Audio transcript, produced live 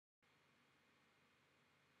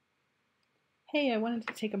Hey, I wanted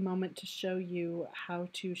to take a moment to show you how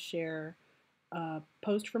to share a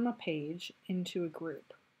post from a page into a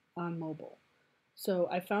group on mobile. So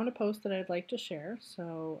I found a post that I'd like to share,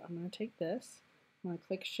 so I'm going to take this, I'm going to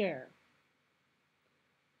click share.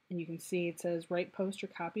 And you can see it says write post or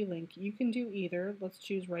copy link. You can do either. Let's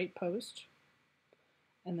choose write post,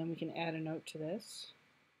 and then we can add a note to this.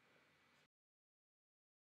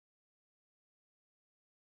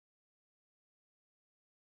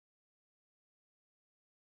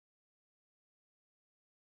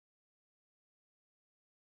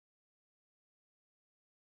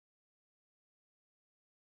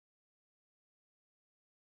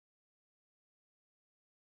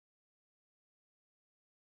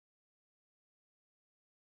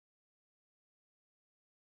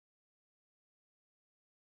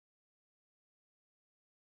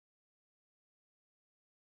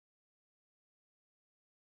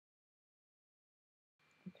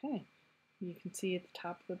 Okay, you can see at the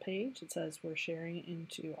top of the page it says we're sharing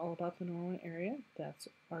into All About the Norwood Area. That's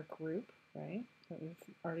our group, right, that we've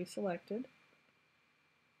already selected.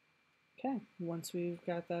 Okay, once we've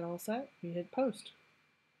got that all set, we hit post.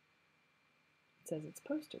 It says it's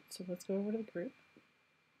posted. So let's go over to the group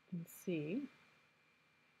and see.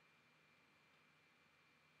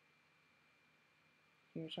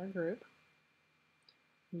 Here's our group.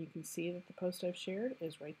 And you can see that the post I've shared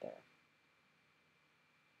is right there.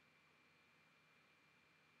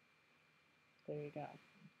 There you go.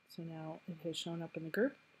 So now it has shown up in the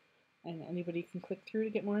group, and anybody can click through to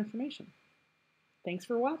get more information. Thanks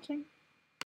for watching.